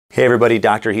Hey everybody,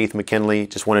 Dr. Heath McKinley.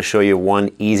 Just want to show you one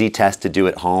easy test to do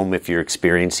at home if you're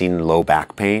experiencing low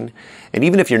back pain. And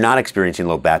even if you're not experiencing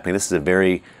low back pain, this is a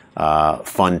very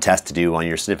fun test to do on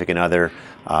your significant other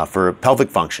for pelvic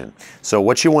function. So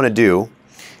what you want to do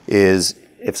is,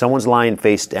 if someone's lying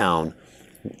face down,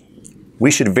 we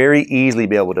should very easily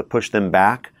be able to push them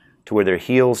back to where their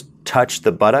heels touch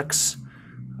the buttocks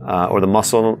or the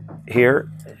muscle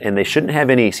here. And they shouldn't have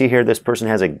any, see here, this person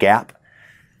has a gap.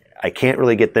 I can't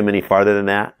really get them any farther than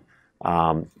that,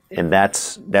 and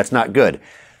that's not good.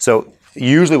 So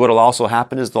usually what will also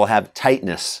happen is they'll have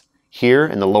tightness here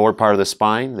in the lower part of the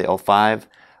spine, the L5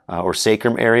 or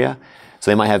sacrum area. So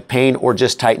they might have pain or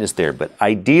just tightness there. But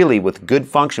ideally, with good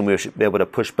function, we should be able to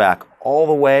push back all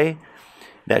the way.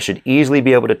 That should easily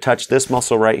be able to touch this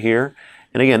muscle right here.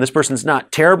 And again, this person's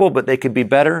not terrible, but they could be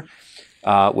better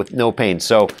with no pain.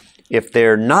 So if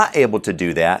they're not able to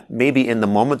do that, maybe in the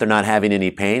moment they're not having any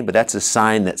pain, but that's a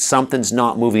sign that something's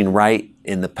not moving right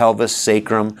in the pelvis,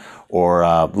 sacrum, or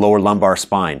lower lumbar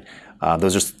spine.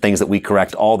 Those are things that we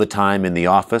correct all the time in the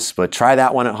office, but try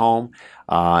that one at home,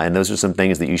 and those are some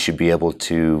things that you should be able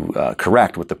to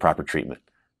correct with the proper treatment.